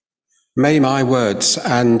May my words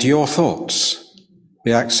and your thoughts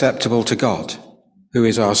be acceptable to God, who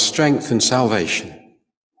is our strength and salvation.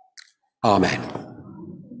 Amen.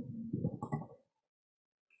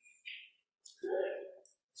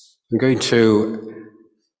 I'm going to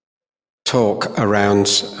talk around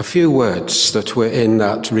a few words that were in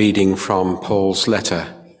that reading from Paul's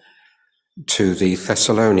letter to the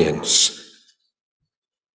Thessalonians.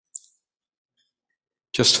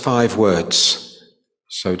 Just 5 words.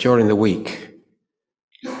 So during the week,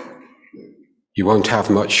 you won't have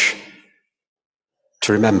much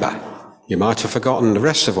to remember. You might have forgotten the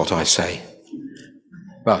rest of what I say.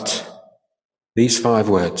 But these 5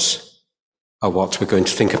 words are what we're going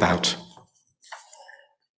to think about.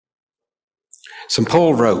 St.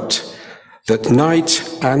 Paul wrote that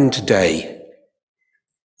night and day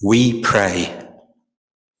we pray.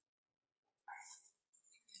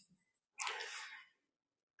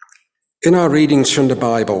 In our readings from the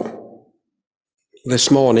Bible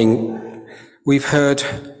this morning, we've heard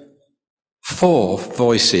 4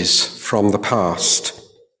 voices from the past.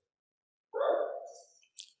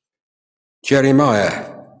 Jeremiah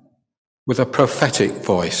with a prophetic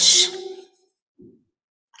voice.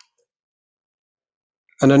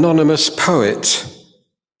 An anonymous poet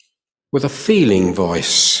with a feeling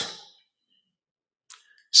voice.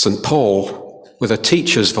 St. Paul with a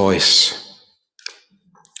teacher's voice.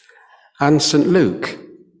 And St. Luke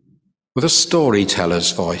with a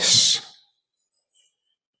storyteller's voice.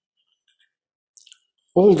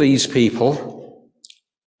 All these people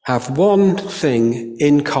have one thing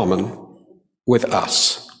in common with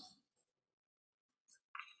us.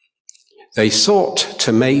 They sought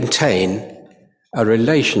to maintain a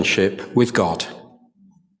relationship with God.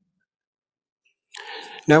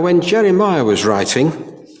 Now, when Jeremiah was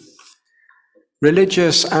writing,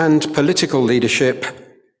 religious and political leadership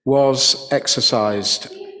was exercised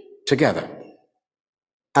together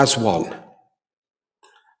as one,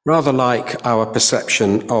 rather like our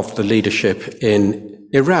perception of the leadership in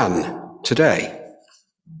Iran today.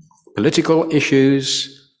 Political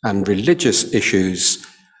issues and religious issues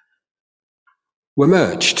were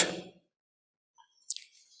merged.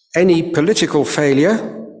 Any political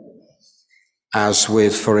failure, as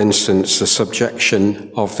with, for instance, the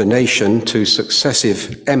subjection of the nation to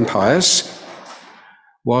successive empires,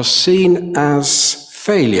 was seen as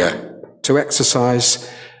failure to exercise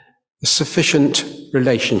a sufficient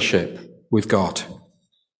relationship with God.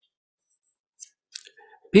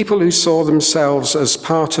 People who saw themselves as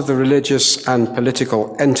part of the religious and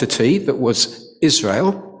political entity that was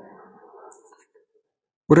Israel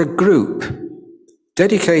were a group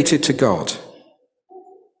dedicated to God,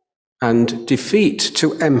 and defeat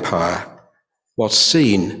to empire was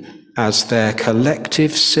seen as their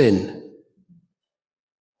collective sin.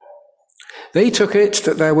 They took it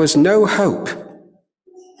that there was no hope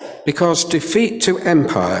because defeat to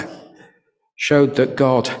empire showed that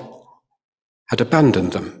God had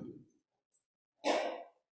abandoned them.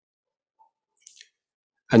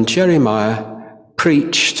 And Jeremiah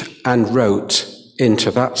preached and wrote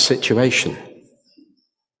into that situation.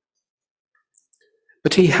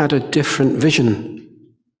 But he had a different vision.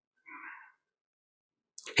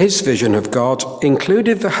 His vision of God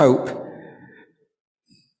included the hope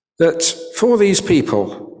that for these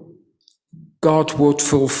people, God would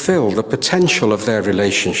fulfill the potential of their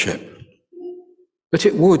relationship, that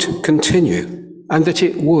it would continue and that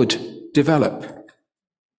it would develop.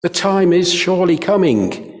 The time is surely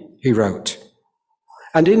coming, he wrote.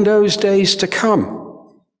 And in those days to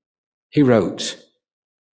come, he wrote,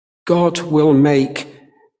 God will make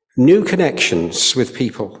new connections with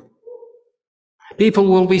people. People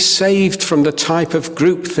will be saved from the type of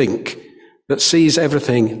groupthink that sees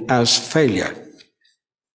everything as failure.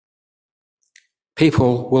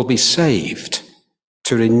 People will be saved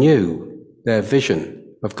to renew their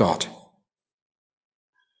vision of God.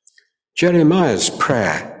 Jeremiah's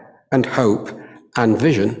prayer and hope and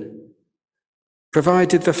vision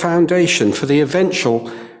provided the foundation for the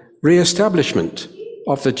eventual re-establishment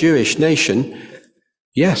of the Jewish nation,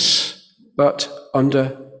 yes, but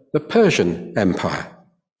under the Persian Empire.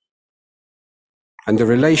 And the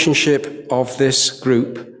relationship of this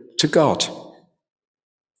group to God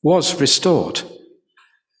was restored,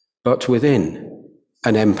 but within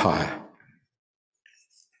an empire.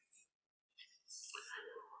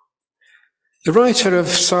 The writer of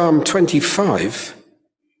Psalm 25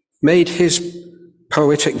 made his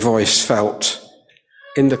poetic voice felt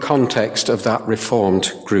in the context of that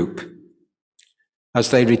reformed group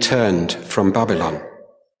as they returned from Babylon.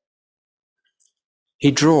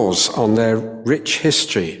 He draws on their rich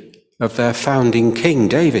history of their founding king,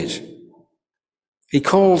 David, He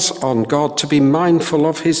calls on God to be mindful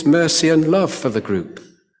of his mercy and love for the group.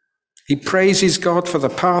 He praises God for the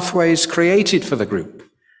pathways created for the group,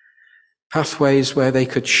 pathways where they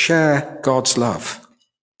could share God's love.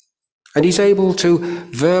 And he's able to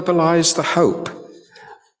verbalize the hope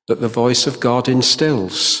that the voice of God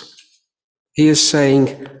instills. He is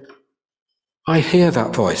saying, I hear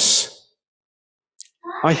that voice.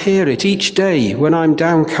 I hear it each day when I'm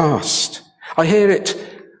downcast. I hear it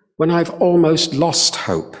when I've almost lost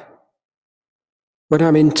hope, when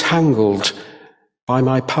I'm entangled by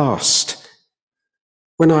my past,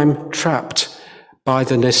 when I'm trapped by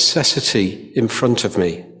the necessity in front of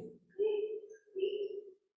me.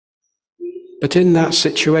 But in that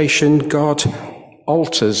situation, God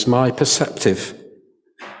alters my perspective.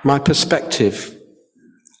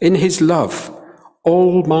 In his love,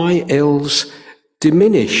 all my ills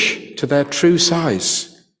diminish to their true size.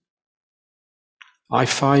 I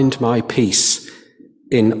find my peace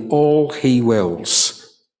in all he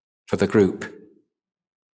wills for the group.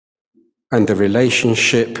 And the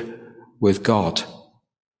relationship with God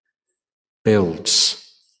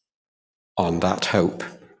builds on that hope.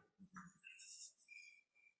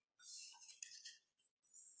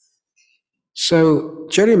 So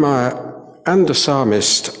Jeremiah and the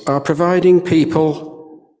psalmist are providing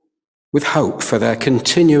people with hope for their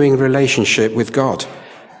continuing relationship with God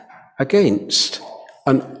against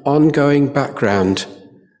an ongoing background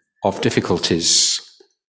of difficulties.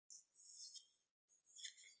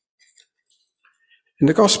 In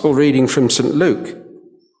the Gospel reading from St. Luke,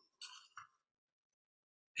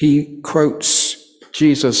 he quotes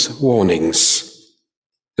Jesus' warnings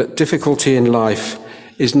that difficulty in life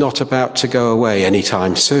is not about to go away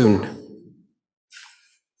anytime soon.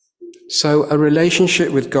 So a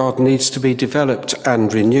relationship with God needs to be developed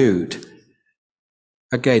and renewed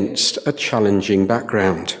against a challenging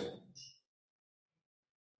background.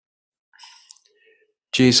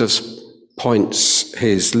 Jesus points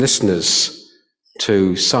his listeners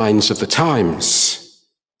to signs of the times.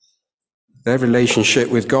 Their relationship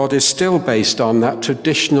with God is still based on that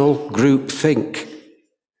traditional group think.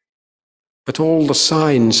 But all the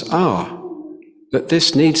signs are that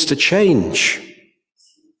this needs to change.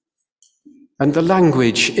 And the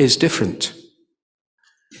language is different.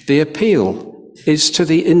 The appeal is to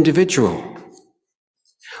the individual.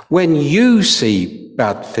 When you see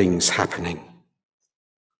bad things happening,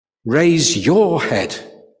 raise your head.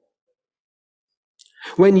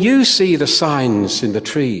 When you see the signs in the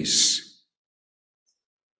trees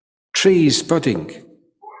budding,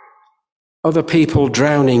 other people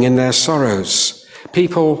drowning in their sorrows,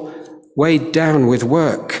 people weighed down with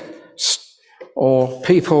work, or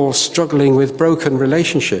people struggling with broken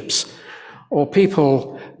relationships, or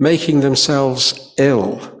people making themselves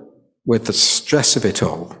ill with the stress of it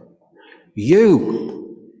all.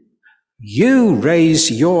 You raise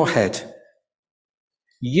your head.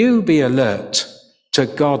 You be alert to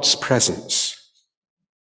God's presence.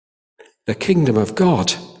 The kingdom of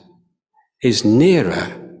God is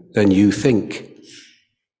nearer than you think.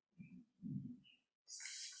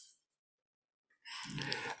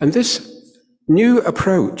 And this new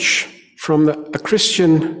approach from a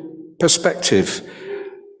Christian perspective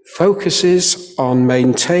focuses on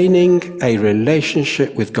maintaining a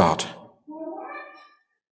relationship with God.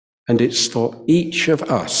 And it's for each of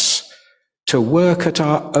us to work at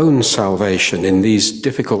our own salvation in these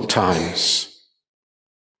difficult times.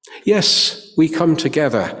 Yes, we come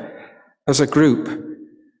together as a group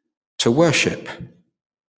to worship.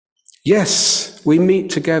 Yes, we meet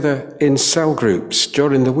together in cell groups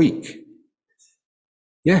during the week.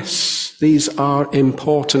 Yes, these are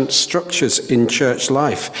important structures in church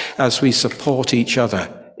life as we support each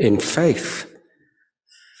other in faith.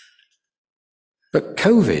 But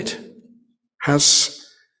COVID has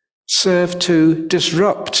served to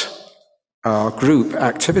disrupt our group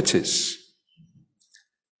activities.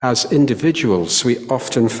 As individuals, we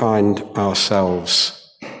often find ourselves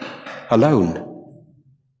alone,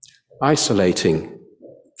 isolating,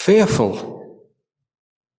 fearful,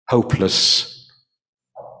 hopeless.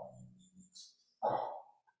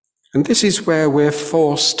 And this is where we're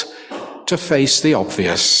forced to face the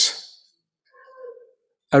obvious.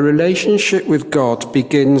 A relationship with God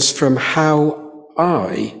begins from how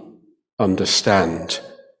I understand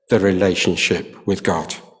the relationship with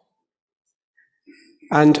God,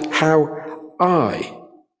 and how I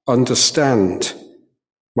understand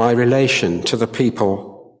my relation to the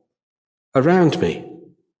people around me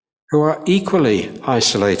who are equally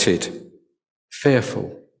isolated,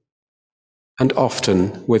 fearful, and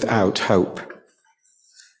often without hope.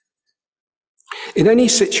 In any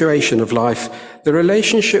situation of life, the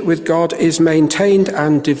relationship with God is maintained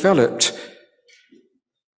and developed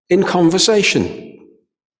in conversation.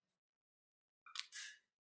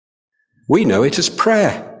 We know it as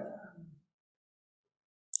prayer.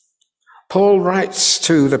 Paul writes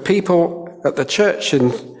to the people at the church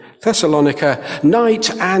in Thessalonica, night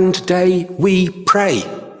and day we pray.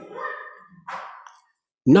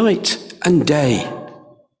 Night and day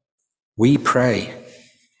we pray.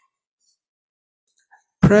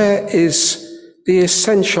 Prayer is the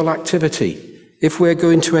essential activity if we're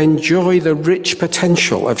going to enjoy the rich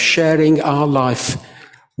potential of sharing our life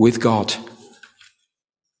with God.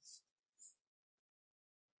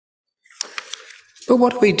 But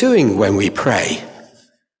what are we doing when we pray?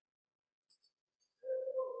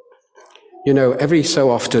 You know, every so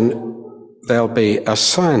often there'll be a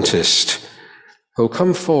scientist who'll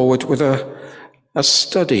come forward with a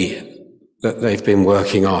study that they've been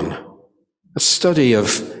working on, a study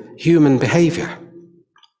of human behavior.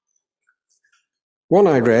 One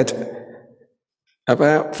I read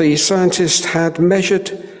about the scientist had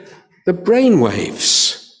measured the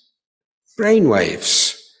brainwaves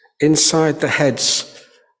inside the heads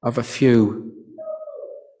of a few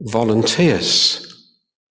volunteers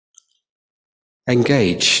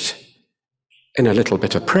engaged in a little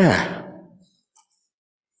bit of prayer.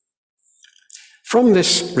 From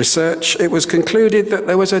this research, it was concluded that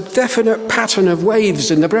there was a definite pattern of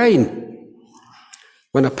waves in the brain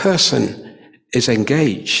when a person is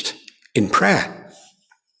engaged in prayer.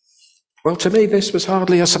 Well, to me, this was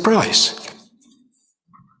hardly a surprise.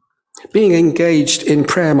 Being engaged in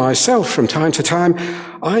prayer myself from time to time,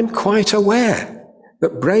 I'm quite aware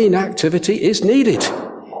that brain activity is needed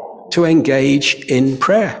to engage in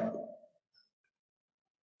prayer.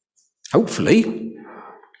 Hopefully,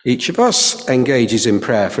 each of us engages in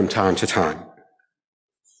prayer from time to time.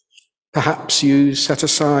 Perhaps you set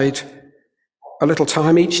aside a little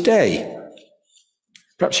time each day.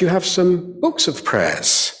 Perhaps you have some books of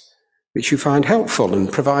prayers which you find helpful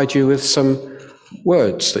and provide you with some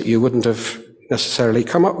words that you wouldn't have necessarily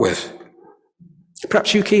come up with.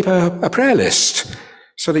 Perhaps you keep a prayer list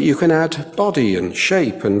so that you can add body and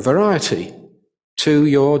shape and variety to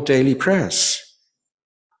your daily prayers.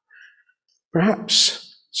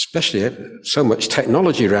 Perhaps, especially so much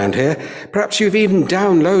technology around here, perhaps you've even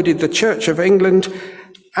downloaded the Church of England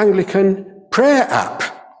Anglican prayer app,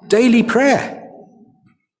 Daily Prayer.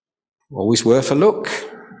 Always worth a look.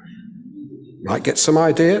 Might get some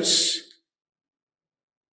ideas.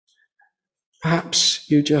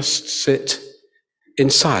 Perhaps you just sit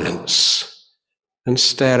in silence and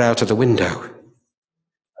stare out of the window.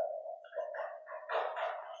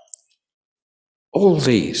 All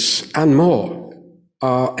these and more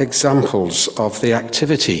are examples of the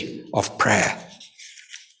activity of prayer.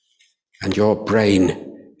 And your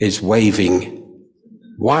brain is waving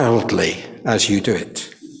wildly as you do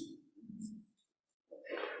it.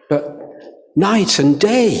 But night and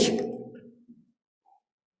day,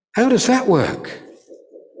 how does that work?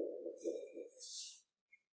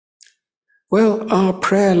 Well, our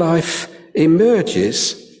prayer life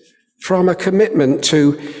emerges from a commitment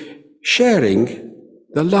to sharing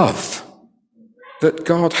the love that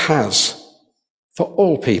God has for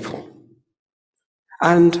all people,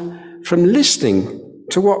 and from listening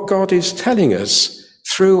to what God is telling us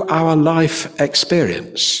through our life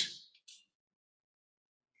experience.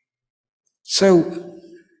 So,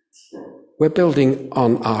 we're building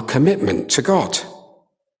on our commitment to God,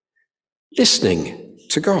 listening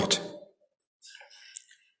to God.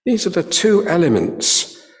 These are the two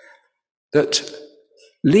elements that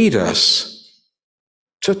lead us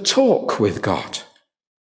to talk with God,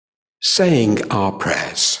 saying our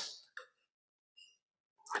prayers.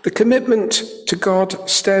 The commitment to God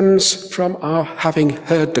stems from our having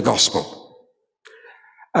heard the gospel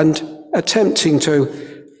and attempting to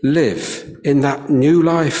live in that new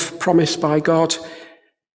life promised by God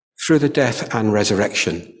through the death and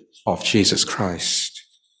resurrection of Jesus Christ.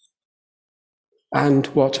 And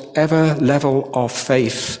whatever level of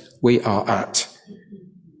faith we are at,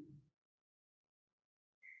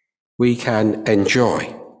 we can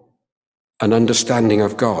enjoy an understanding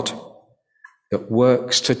of God that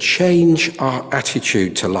works to change our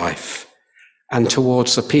attitude to life and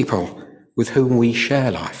towards the people with whom we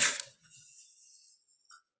share life.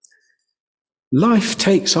 Life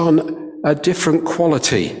takes on a different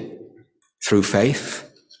quality through faith,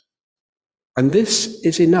 and this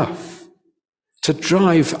is enough to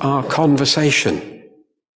drive our conversation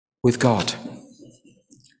with God,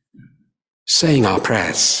 saying our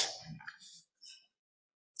prayers.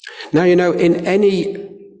 Now, you know, in any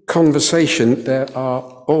conversation, there are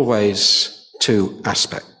always two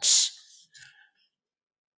aspects.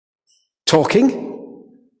 Talking.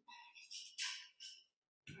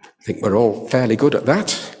 I think we're all fairly good at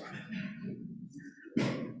that.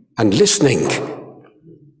 And listening.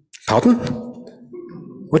 Pardon?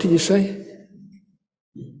 What did you say?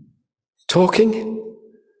 Talking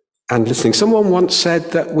and listening. Someone once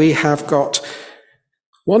said that we have got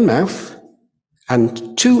one mouth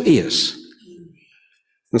and two ears.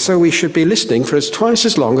 And so we should be listening for twice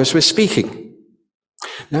as long as we're speaking.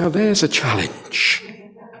 Now there's a challenge,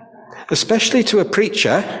 especially to a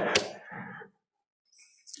preacher.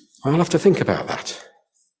 I'll have to think about that.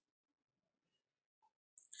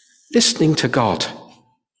 Listening to God.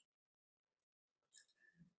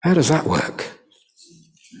 How does that work?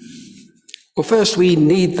 Well, first we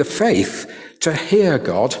need the faith to hear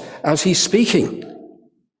God as he's speaking.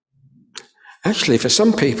 Actually, for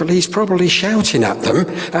some people, he's probably shouting at them,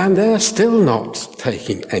 and they're still not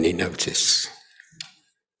taking any notice.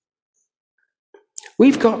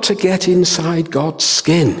 We've got to get inside God's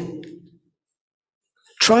skin.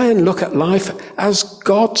 Try and look at life as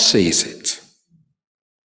God sees it.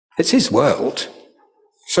 It's his world,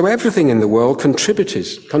 so everything in the world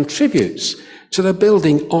contributes to the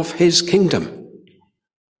building of his kingdom.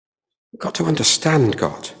 We've got to understand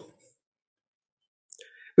God.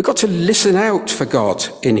 We've got to listen out for God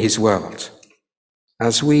in his world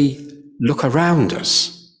as we look around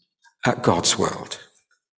us at God's world.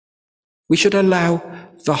 We should allow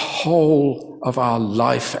the whole of our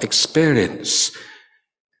life experience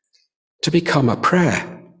to become a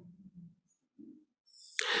prayer.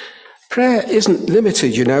 Prayer isn't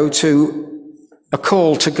limited, to a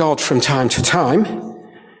call to God from time to time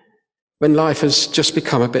when life has just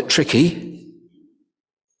become a bit tricky.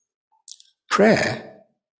 Prayer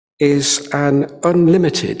is an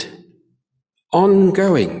unlimited,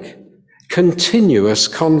 ongoing, continuous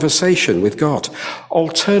conversation with God,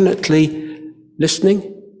 alternately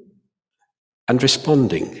listening and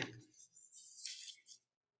responding.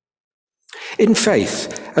 In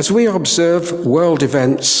faith, as we observe world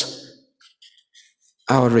events,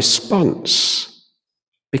 our response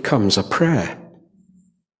becomes a prayer.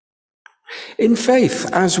 In faith,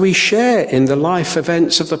 as we share in the life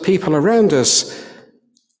events of the people around us,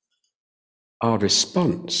 our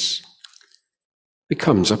response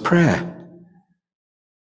becomes a prayer.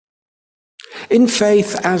 In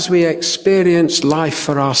faith, as we experience life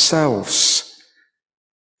for ourselves,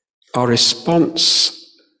 our response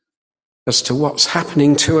as to what's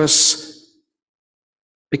happening to us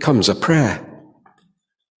becomes a prayer.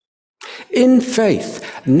 In faith,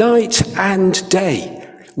 night and day,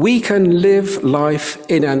 we can live life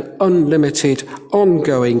in an unlimited,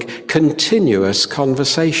 ongoing, continuous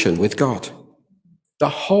conversation with God. The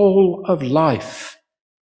whole of life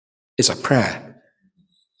is a prayer.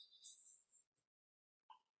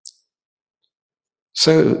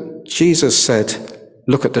 So Jesus said,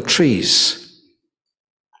 look at the trees.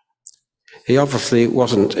 He obviously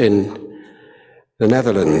wasn't in the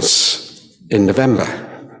Netherlands in November.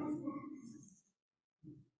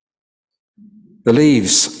 The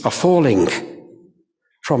leaves are falling.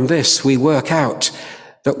 From this, we work out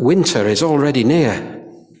that winter is already near.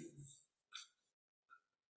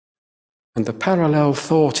 And the parallel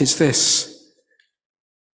thought is this,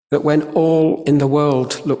 that when all in the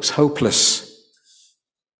world looks hopeless,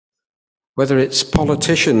 whether it's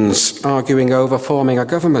politicians arguing over forming a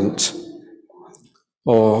government,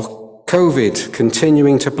 or COVID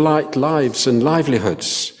continuing to blight lives and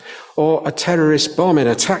livelihoods, or a terrorist bomb in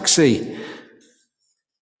a taxi,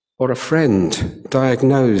 or a friend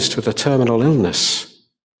diagnosed with a terminal illness,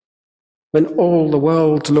 when all the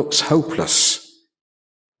world looks hopeless,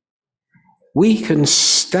 we can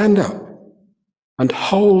stand up and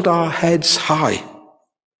hold our heads high,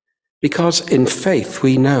 because in faith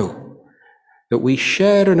we know that we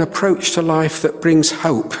share an approach to life that brings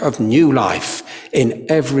hope of new life in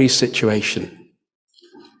every situation.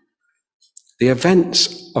 The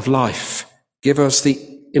events of life give us the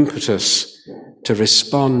impetus to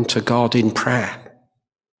respond to God in prayer.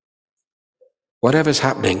 Whatever's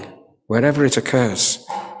happening, wherever it occurs,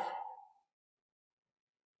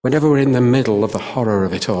 whenever we're in the middle of the horror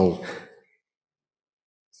of it all,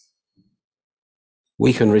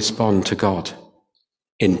 we can respond to God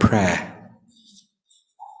in prayer.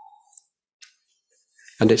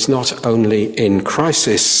 And it's not only in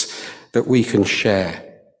crisis that we can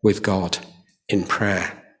share with God in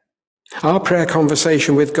prayer. Our prayer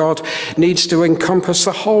conversation with God needs to encompass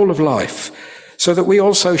the whole of life, so that we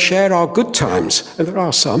also share our good times, and there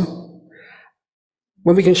are some,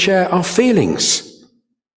 when we can share our feelings,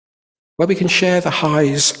 where we can share the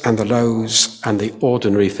highs and the lows and the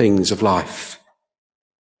ordinary things of life.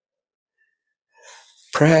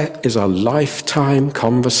 Prayer is a lifetime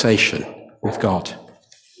conversation with God.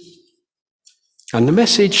 And the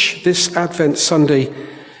message this Advent Sunday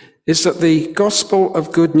is that the gospel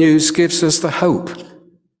of good news gives us the hope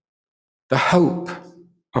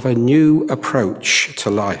of a new approach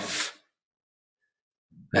to life.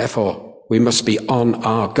 Therefore, we must be on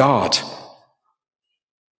our guard.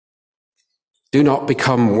 Do not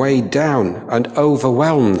become weighed down and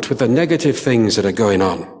overwhelmed with the negative things that are going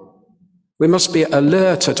on. We must be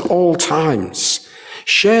alert at all times.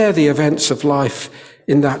 Share the events of life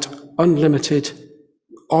in that unlimited,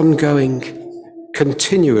 ongoing,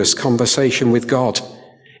 continuous conversation with God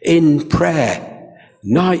in prayer,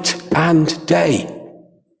 night and day.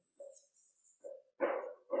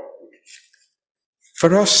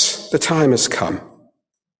 For us, the time has come.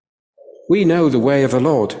 We know the way of the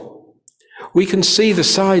Lord. We can see the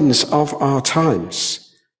signs of our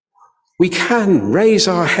times. We can raise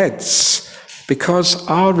our heads because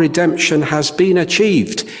our redemption has been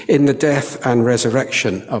achieved in the death and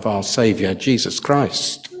resurrection of our Saviour, Jesus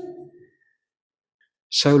Christ.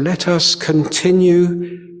 So let us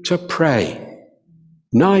continue to pray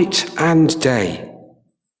night and day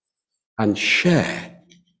and share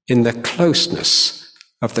in the closeness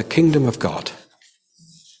of the kingdom of God,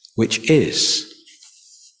 which is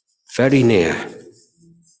very near.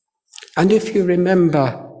 And if you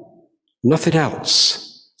remember nothing else,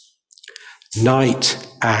 night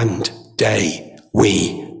and day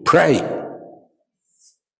we pray.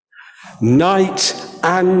 Night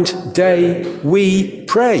and day we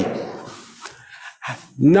pray.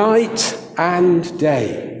 Night and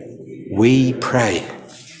day we pray.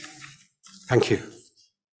 Thank you.